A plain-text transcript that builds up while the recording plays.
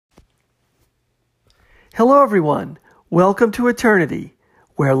Hello, everyone. Welcome to Eternity,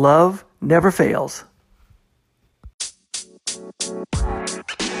 where love never fails.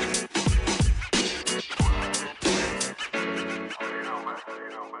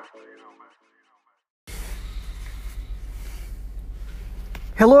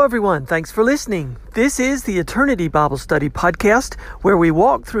 Hello, everyone. Thanks for listening. This is the Eternity Bible Study Podcast, where we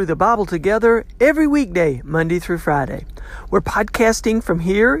walk through the Bible together every weekday, Monday through Friday. We're podcasting from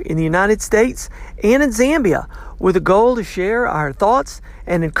here in the United States and in Zambia with a goal to share our thoughts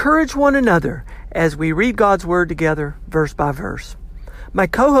and encourage one another as we read God's Word together, verse by verse. My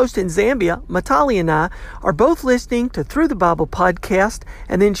co-host in Zambia, Matali, and I are both listening to Through the Bible podcast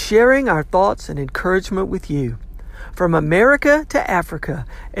and then sharing our thoughts and encouragement with you. From America to Africa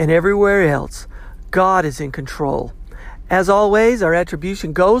and everywhere else, God is in control. As always, our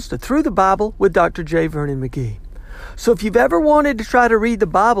attribution goes to Through the Bible with Dr. J. Vernon McGee. So if you've ever wanted to try to read the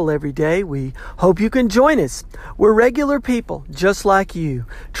Bible every day, we hope you can join us. We're regular people, just like you,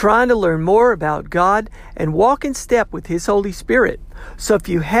 trying to learn more about God and walk in step with His Holy Spirit. So if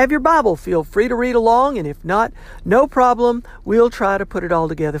you have your Bible, feel free to read along, and if not, no problem. We'll try to put it all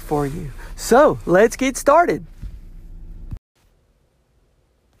together for you. So let's get started.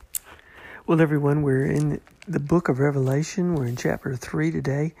 Well, everyone, we're in the book of Revelation. We're in chapter 3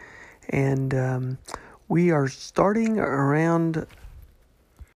 today, and we are starting around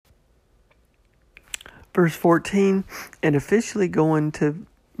verse 14 and officially going to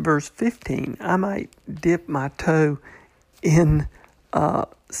verse 15. I might dip my toe in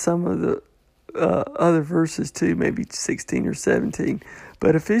some of the other verses too, maybe 16 or 17.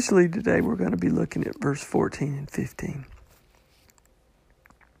 But officially today we're going to be looking at verse 14 and 15.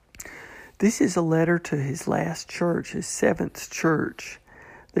 This is a letter to his last church, his seventh church,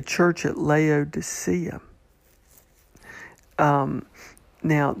 the church at Laodicea.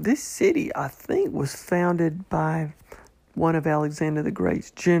 Now, this city, I think, was founded by one of Alexander the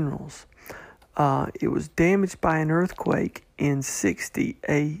Great's generals. It was damaged by an earthquake in 60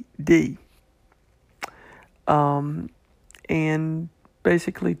 A.D. And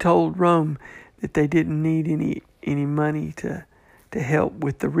basically told Rome that they didn't need any money to help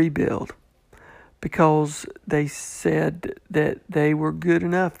with the rebuild, because they said that they were good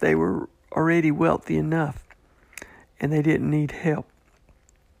enough. They were already wealthy enough, and they didn't need help.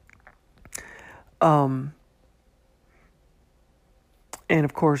 And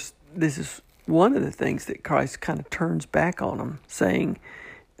of course, this is one of the things that Christ kind of turns back on them, saying,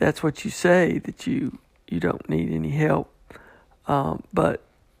 that's what you say, that you don't need any help, but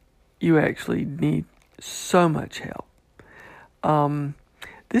you actually need so much help.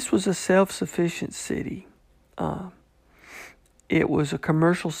 This was a self-sufficient city. It was a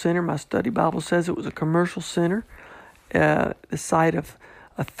commercial center. My study Bible says it was a commercial center, the site of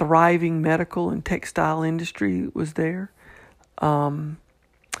a thriving medical and textile industry was there.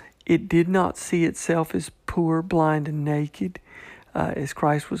 It did not see itself as poor, blind, and naked, as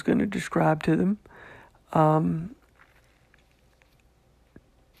Christ was going to describe to them.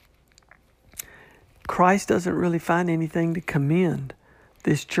 Christ doesn't really find anything to commend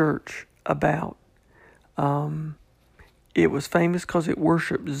this church about. It was famous because it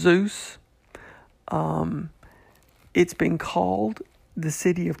worshiped Zeus. It's been called the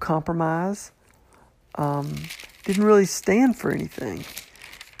city of compromise. Didn't really stand for anything.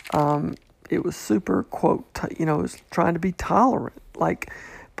 It was super, quote, it was trying to be tolerant, like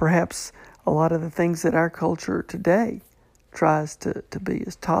perhaps a lot of the things that our culture today tries to be,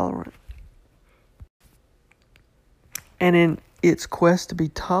 is tolerant. And in its quest to be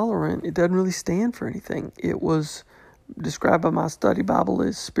tolerant, it doesn't really stand for anything. It was described by my study Bible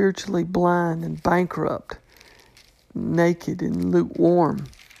as spiritually blind and bankrupt, naked and lukewarm.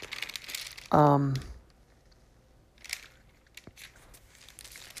 And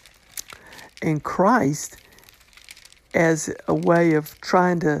Christ, as a way of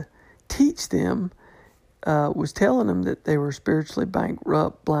trying to teach them, was telling them that they were spiritually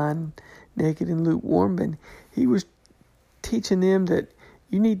bankrupt, blind, naked, and lukewarm. And he was teaching them that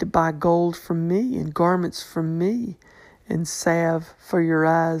you need to buy gold from me and garments from me and salve for your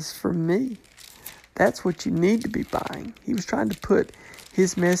eyes from me. That's what you need to be buying. He was trying to put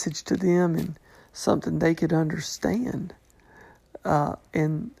his message to them in something they could understand.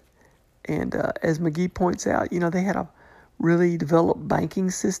 And as McGee points out, they had a really developed banking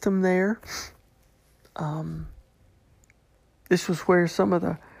system there. This was where some of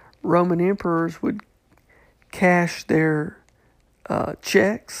the Roman emperors would cash their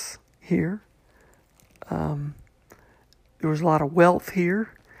checks here. There was a lot of wealth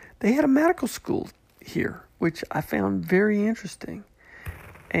here. They had a medical school here, which I found very interesting.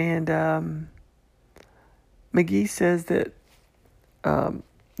 And McGee says that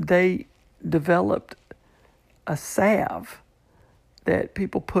they developed a salve that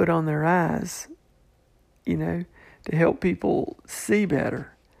people put on their eyes, to help people see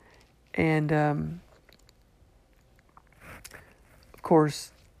better. And, of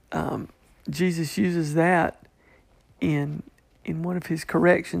course, Jesus uses that in one of his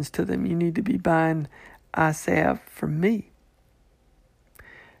corrections to them. You need to be buying eye salve from me.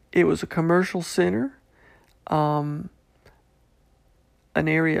 It was a commercial center, an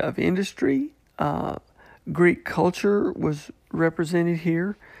area of industry. Greek culture was represented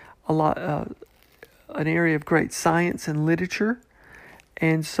here, an area of great science and literature.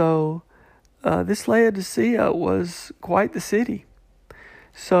 And so this Laodicea was quite the city.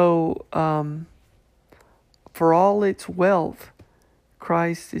 So for all its wealth,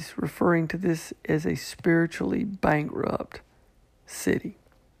 Christ is referring to this as a spiritually bankrupt city.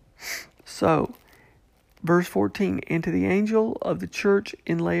 So, verse 14, and to the angel of the church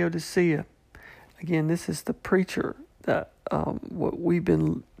in Laodicea. Again, this is the preacher, that what we've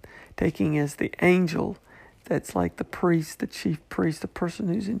been taking as the angel. That's like the priest, the chief priest, the person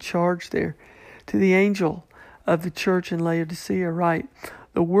who's in charge there. To the angel of the church in Laodicea, write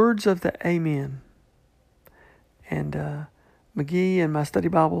the words of the Amen. And McGee and my study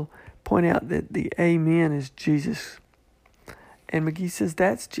Bible point out that the Amen is Jesus. And McGee says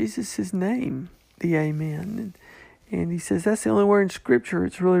that's Jesus' name, the Amen. And he says that's the only word in Scripture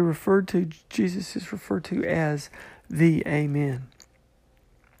it's really referred to. Jesus is referred to as the Amen.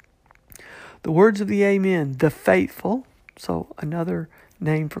 The words of the Amen, the faithful, so another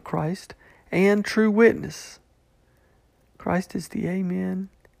name for Christ, and true witness. Christ is the Amen.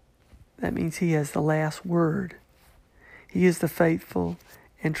 That means he has the last word. He is the faithful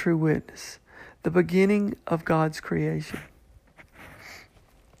and true witness, the beginning of God's creation.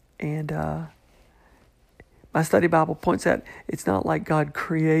 And my study Bible points out it's not like God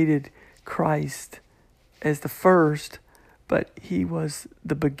created Christ as the first, but he was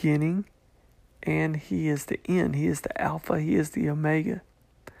the beginning and he is the end. He is the Alpha. He is the Omega.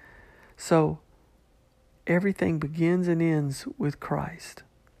 So everything begins and ends with Christ.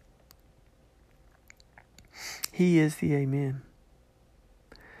 He is the Amen.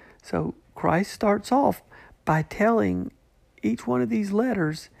 So Christ starts off by telling each one of these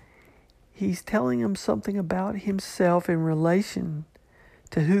letters, he's telling them something about himself in relation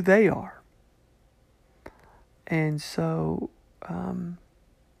to who they are. And so,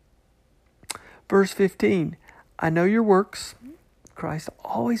 verse 15, I know your works. Christ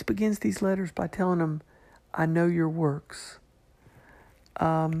always begins these letters by telling them, I know your works.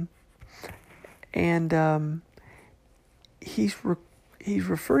 He's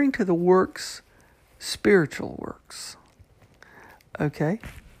referring to the works, spiritual works. Okay?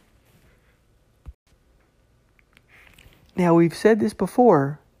 Now, we've said this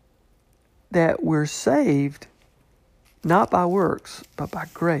before, that we're saved not by works, but by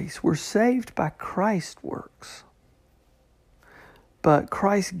grace. We're saved by Christ's works. But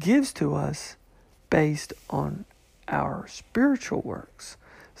Christ gives to us based on our spiritual works.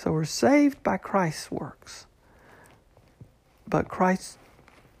 So we're saved by Christ's works. But Christ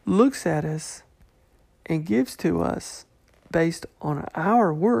looks at us and gives to us based on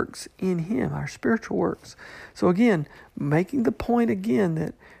our works in him, our spiritual works. So again, making the point again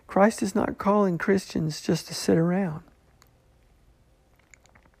that Christ is not calling Christians just to sit around.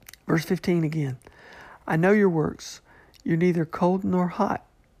 Verse 15 again. I know your works. You're neither cold nor hot.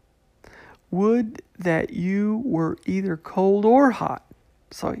 Would that you were either cold or hot.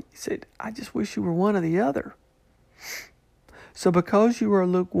 So he said, I just wish you were one or the other. So because you are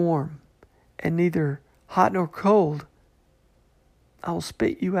lukewarm and neither hot nor cold, I will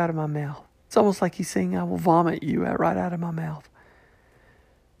spit you out of my mouth. It's almost like he's saying, I will vomit you right out of my mouth.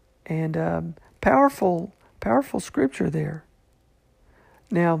 And powerful scripture there.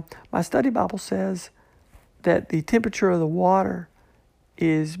 Now, my study Bible says that the temperature of the water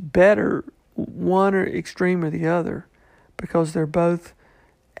is better one or extreme or the other because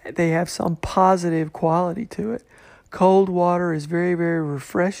they have some positive quality to it. Cold water is very, very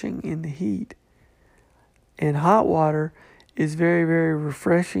refreshing in the heat. And hot water is very, very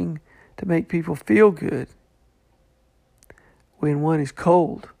refreshing to make people feel good when one is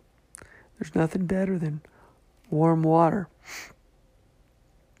cold. There's nothing better than warm water.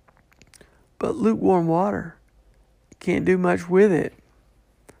 But lukewarm water, you can't do much with it.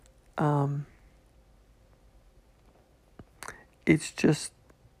 It's just,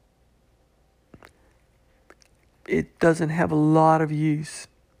 it doesn't have a lot of use.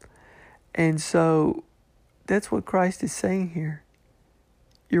 And so that's what Christ is saying here.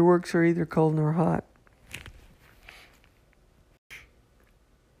 Your works are either cold nor hot.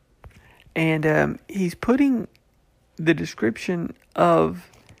 And he's putting the description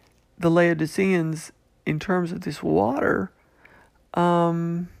of the Laodiceans in terms of this water,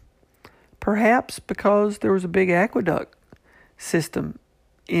 perhaps because there was a big aqueduct system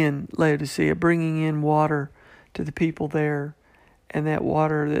in Laodicea bringing in water to the people there, and that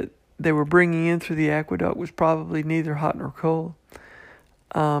water that they were bringing in through the aqueduct was probably neither hot nor cold.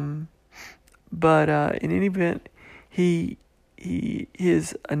 But in any event,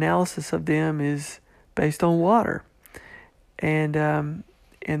 his analysis of them is based on water, and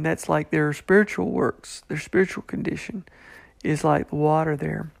that's like their spiritual works, their spiritual condition is like the water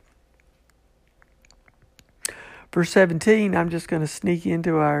there. Verse 17, I'm just going to sneak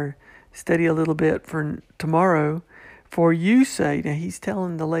into our study a little bit for tomorrow. For you say, now he's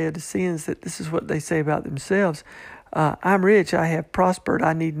telling the Laodiceans that this is what they say about themselves. I'm rich, I have prospered,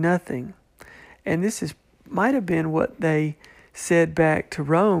 I need nothing. And this might have been what they said back to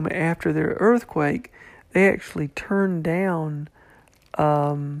Rome after their earthquake. They actually turned down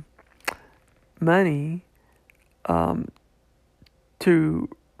money to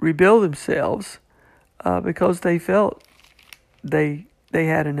rebuild themselves because they felt they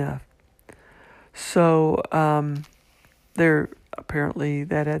had enough. So apparently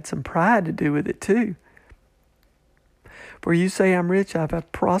that had some pride to do with it too. For you say, I'm rich,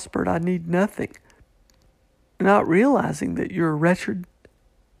 I've prospered, I need nothing. Not realizing that you're wretched,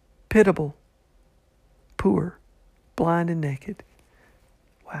 pitiable, poor, blind, and naked.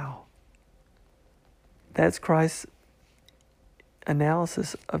 Wow. That's Christ's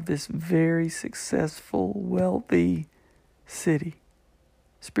analysis of this very successful, wealthy city.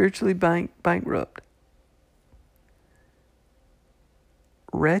 Spiritually bankrupt.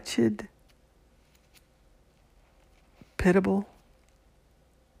 Wretched, pitiable,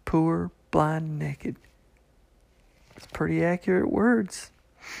 poor, blind, and naked. It's pretty accurate words.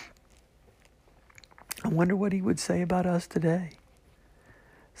 I wonder what he would say about us today.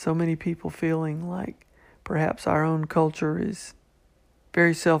 So many people feeling like perhaps our own culture is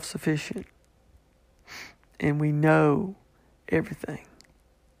very self-sufficient and we know everything.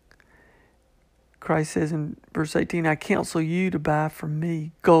 Christ says in verse 18, I counsel you to buy from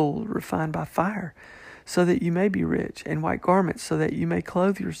me gold refined by fire, so that you may be rich, and white garments, so that you may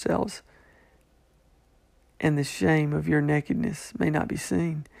clothe yourselves, and the shame of your nakedness may not be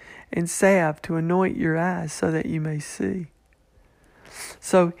seen, and salve to anoint your eyes, so that you may see.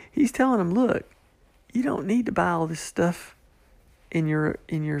 So he's telling them, look, you don't need to buy all this stuff in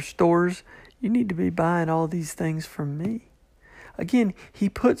your stores. You need to be buying all these things from me. Again, he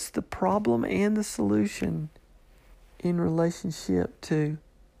puts the problem and the solution in relationship to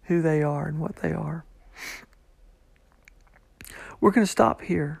who they are and what they are. We're going to stop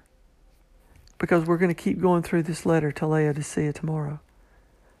here because we're going to keep going through this letter to Laodicea tomorrow.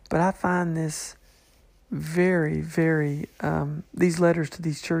 But I find this very, very, these letters to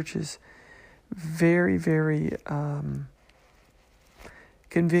these churches very, very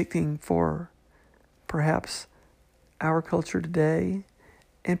convicting for perhaps our culture today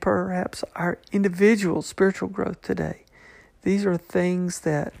and perhaps our individual spiritual growth today. These are things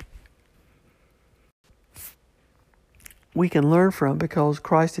that we can learn from because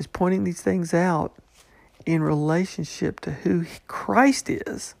Christ is pointing these things out in relationship to who Christ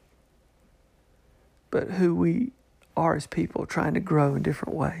is, but who we are as people trying to grow in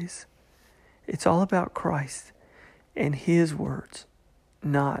different ways. It's all about Christ and His words,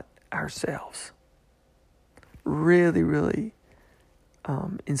 not ourselves. Really, really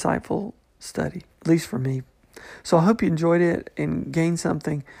insightful study, at least for me. So I hope you enjoyed it and gained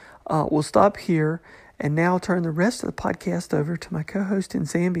something. We'll stop here and now turn the rest of the podcast over to my co-host in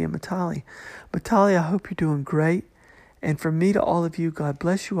Zambia, Matali. Matali, I hope you're doing great. And from me to all of you, God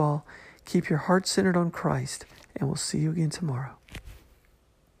bless you all. Keep your heart centered on Christ, and we'll see you again tomorrow.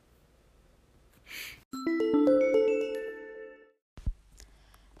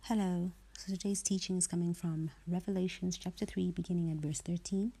 Hello. So today's teaching is coming from Revelations chapter 3, beginning at verse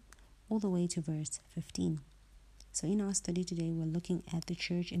 13, all the way to verse 15. So in our study today, we're looking at the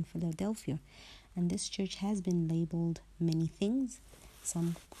church in Philadelphia. And this church has been labeled many things.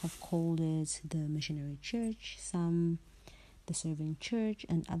 Some have called it the missionary church, some the serving church,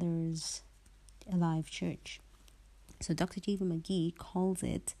 and others a live church. So Dr. David McGee calls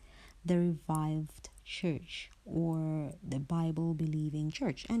it the revived church or the Bible-believing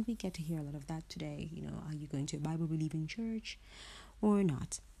church. And we get to hear a lot of that today. Are you going to a Bible-believing church or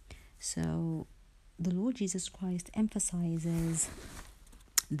not? So the Lord Jesus Christ emphasizes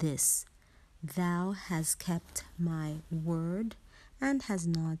this: thou hast kept my word and has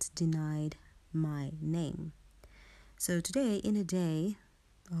not denied my name. So today, in a day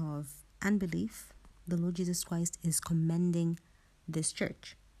of unbelief, the Lord Jesus Christ is commending this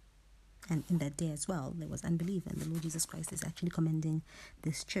church. And in that day as well, there was unbelief, and the Lord Jesus Christ is actually commending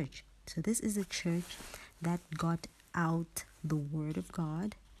this church. So this is a church that got out the word of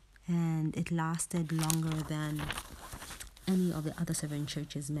God, and it lasted longer than any of the other 7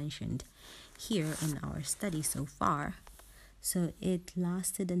 churches mentioned here in our study so far. So it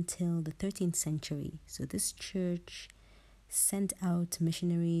lasted until the 13th century. So this church sent out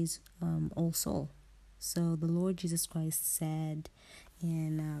missionaries also. So the Lord Jesus Christ said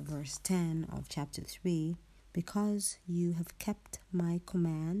in verse 10 of chapter 3, "Because you have kept my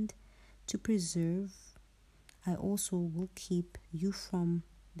command to preserve, I also will keep you from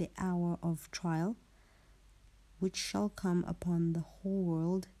the hour of trial, which shall come upon the whole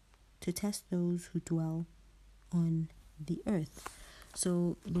world to test those who dwell on the earth."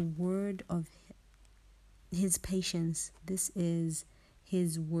 So the word of his patience, this is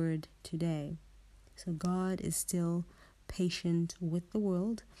his word today. So God is still patient with the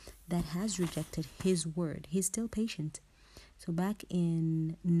world that has rejected his word. He's still patient. So back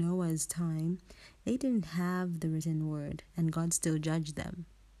in Noah's time, they didn't have the written word, and God still judged them.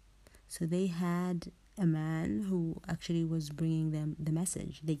 So they had a man who actually was bringing them the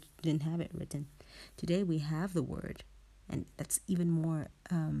message. They didn't have it written. Today we have the word, and that's even more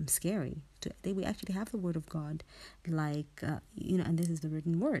scary. Today we actually have the word of God, and this is the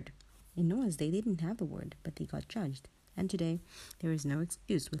written word. In Noah's day, they didn't have the word, but they got judged. And today, there is no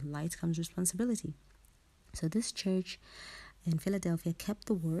excuse. With light comes responsibility. So this church in Philadelphia kept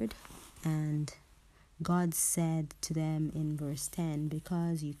the word, and God said to them in verse 10,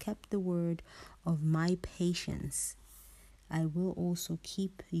 "Because you kept the word of my patience, I will also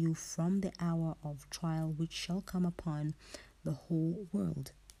keep you from the hour of trial which shall come upon the whole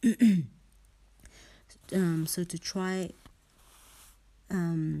world." So to try...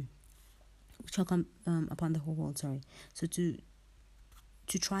 shall come upon the whole world, So to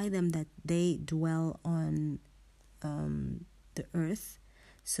try them that they dwell on the earth.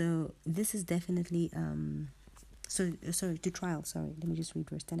 So this is definitely to trial. Let me just read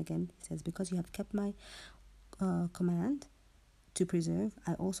verse 10 again. It says, "Because you have kept my command to preserve,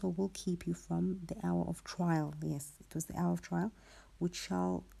 I also will keep you from the hour of trial." Yes, it was the hour of trial which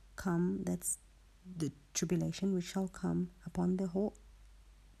shall come. That's the tribulation which shall come upon the whole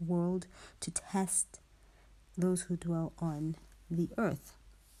world to test those who dwell on the earth.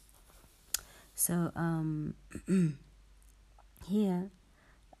 So here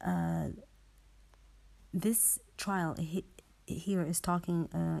this trial here is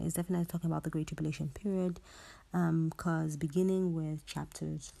definitely talking about the Great Tribulation period, because beginning with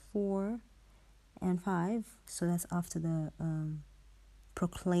chapters 4 and 5, so that's after the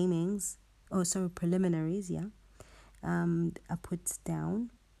preliminaries, are put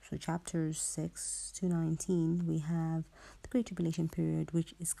down. So chapters 6 to 19, we have the Great Tribulation period,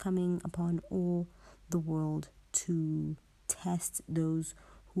 which is coming upon all the world to test those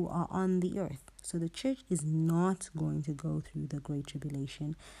who are on the earth. So the church is not going to go through the Great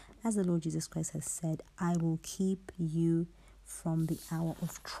Tribulation. As the Lord Jesus Christ has said, "I will keep you from the hour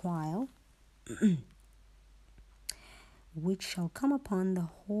of trial, which shall come upon the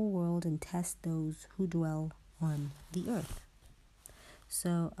whole world and test those who dwell on the earth."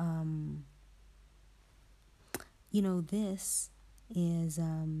 So, this is,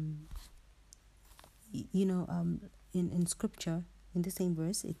 in scripture, in the same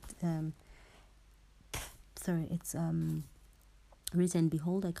verse, it's written,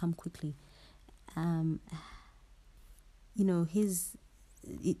 "Behold, I come quickly."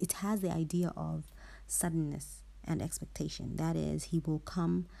 It has the idea of suddenness and expectation. That is, he will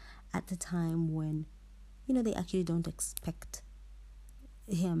come at the time when, they actually don't expect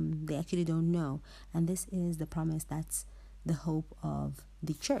him. They actually don't know. And this is the promise. That's the hope of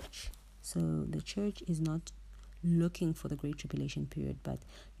the church. So the church is not looking for the Great Tribulation period, but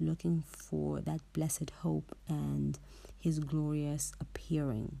looking for that blessed hope and his glorious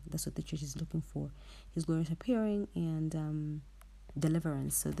appearing. That's what the church is looking for. His glorious appearing and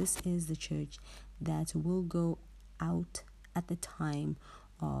deliverance. So this is the church that will go out at the time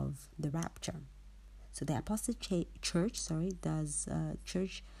of the rapture. So the apostate church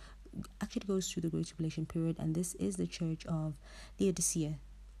actually goes through the Great Tribulation period, and this is the church of Laodicea,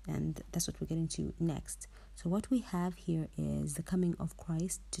 and that's what we're getting to next. So what we have here is the coming of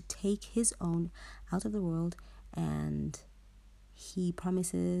Christ to take his own out of the world, and he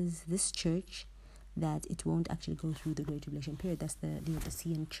promises this church that it won't actually go through the Great Tribulation period. That's the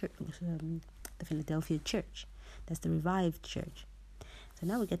Laodicean church, the Philadelphia church. That's the revived church. So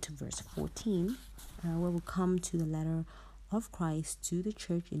now we get to verse 14, where we come to the letter of Christ to the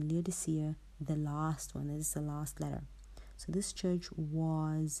church in Laodicea, the last one. This is the last letter. So this church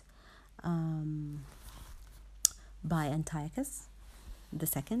was by Antiochus the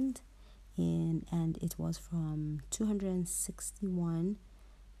second, and it was from 261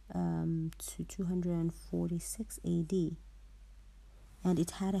 to 246 AD, and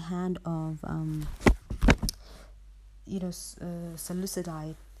it had a hand of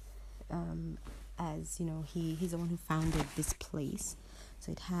Seleucidide, as he's the one who founded this place.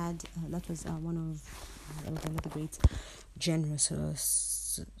 So it had that was one of the great generals,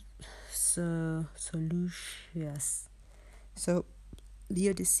 Seleucus. So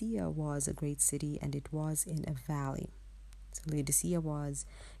Laodicea was a great city, and it was in a valley. So Laodicea was,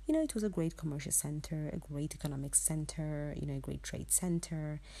 it was a great commercial center, a great economic center, a great trade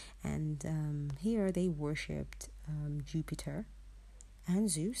center. And here they worshipped Jupiter and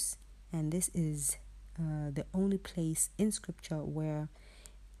Zeus. And this is the only place in scripture where,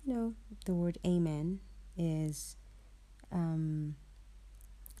 the word amen is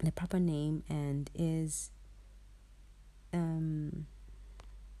the proper name and is,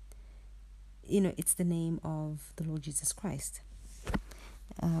 it's the name of the Lord Jesus Christ.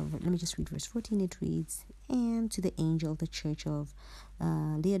 Let me just read verse 14. It reads, "And to the angel of the church of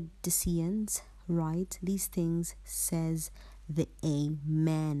Laodiceans write, these things says the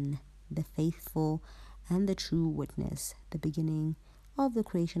Amen, the faithful and the true witness, the beginning of the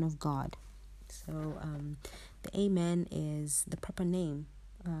creation of God." So the Amen is the proper name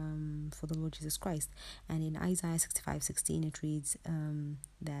for the Lord Jesus Christ. And in Isaiah 65:16 it reads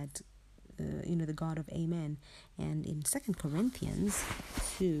that the God of Amen. And in 2 Corinthians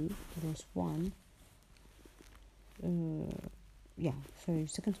 2 verse 1, 2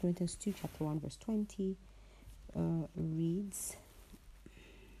 Corinthians 2 chapter 1 verse 20 reads,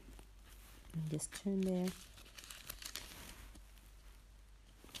 let me just turn there.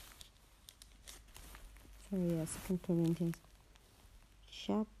 Sorry, 2 Corinthians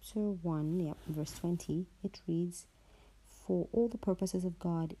chapter 1, verse 20, it reads, "For all the purposes of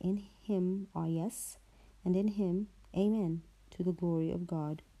God in him are yes, and in him, amen, to the glory of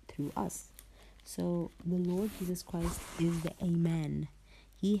God through us." So the Lord Jesus Christ is the Amen.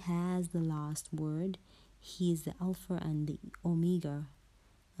 He has the last word. He is the Alpha and the Omega.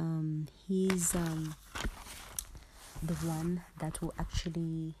 He's the one that will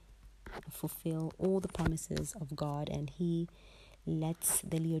actually fulfill all the promises of God, and he lets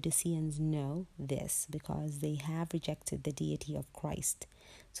the Laodiceans know this because they have rejected the deity of Christ.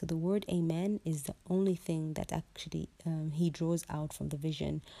 So the word Amen is the only thing that actually he draws out from the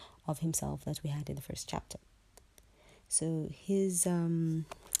vision of himself that we had in the first chapter. So his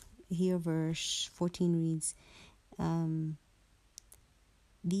here verse 14 reads,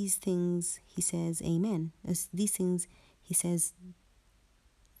 these things he says Amen. These things says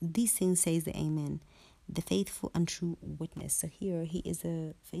the Amen, the faithful and true witness. So here he is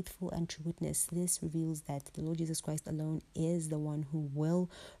a faithful and true witness. This reveals that the Lord Jesus Christ alone is the one who will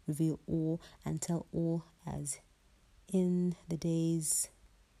reveal all and tell all, as in the days,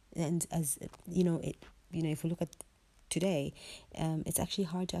 and as if we look at today, it's actually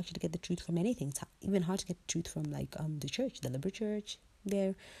hard to actually get the truth from anything. It's even hard to get the truth from the church, the liberal church.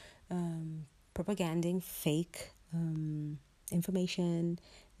 They're propaganding fake information.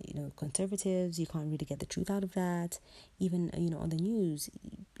 Conservatives, you can't really get the truth out of that. Even on the news,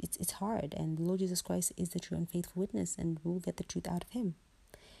 it's hard. And the Lord Jesus Christ is the true and faithful witness, and we'll get the truth out of him.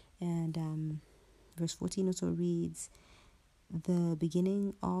 And verse 14 also reads, the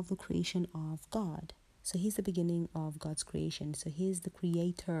beginning of the creation of God. So he's the beginning of God's creation. So he's the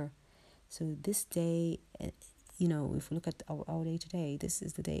creator. So this day, if we look at our day today, this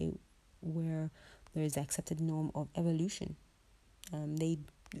is the day where there is the accepted norm of evolution. There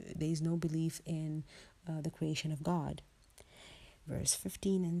is no belief in the creation of God. Verse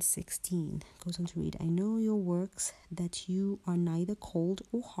 15 and 16 goes on to read, I know your works, that you are neither cold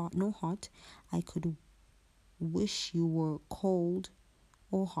or hot, nor hot. I could wish you were cold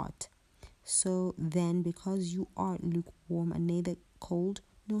or hot. So then, because you are lukewarm and neither cold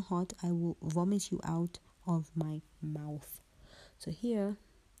nor hot, I will vomit you out of my mouth. So here,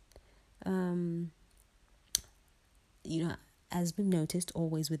 as we've noticed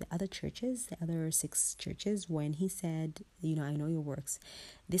always with the other churches, the other 6 churches, when he said, I know your works,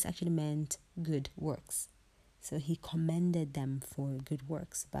 this actually meant good works. So he commended them for good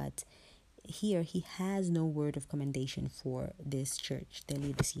works. But here he has no word of commendation for this church, the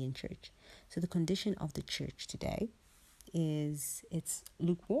Laodicean church. So the condition of the church today is it's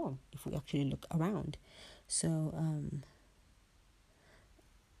lukewarm if we actually look around. So,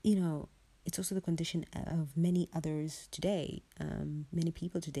 it's also the condition of many others today. Many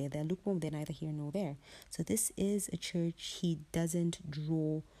people today, they're lukewarm, they're neither here nor there. So this is a church he doesn't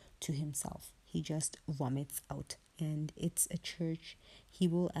draw to himself. He just vomits out. And it's a church he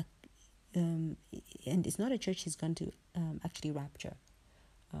will, and it's not a church he's going to actually rapture.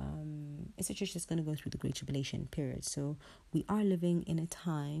 It's a church that's going to go through the Great Tribulation period. So we are living in a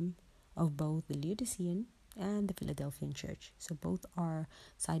time of both the Laodicean and the Philadelphian church. So both are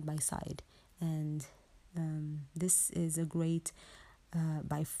side by side. And this is a great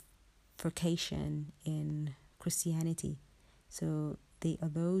bifurcation in Christianity. So they are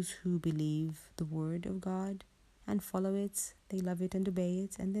those who believe the word of God and follow it. They love it and obey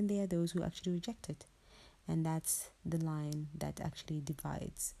it. And then there are those who actually reject it. And that's the line that actually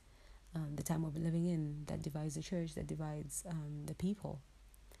divides the time we're living in, that divides the church, that divides the people.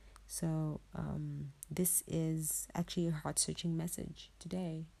 So this is actually a heart-searching message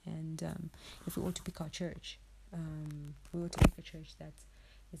today. And if we want to pick our church, we want to pick a church that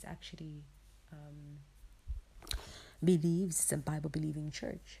is actually believes it's a Bible-believing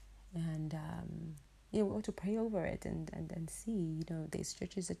church. And we want to pray over it and see, these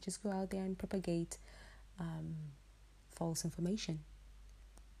churches that just go out there and propagate false information.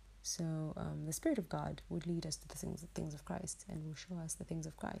 So the Spirit of God would lead us to the things of Christ, and will show us the things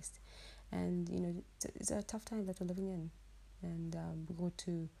of Christ. And it's a tough time that we're living in, and we got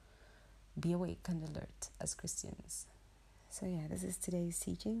to be awake and alert as Christians. So this is today's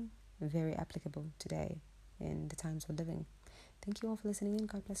teaching, very applicable today in the times we're living. Thank you all for listening in.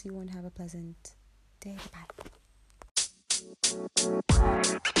 God bless you and have a pleasant day. Bye.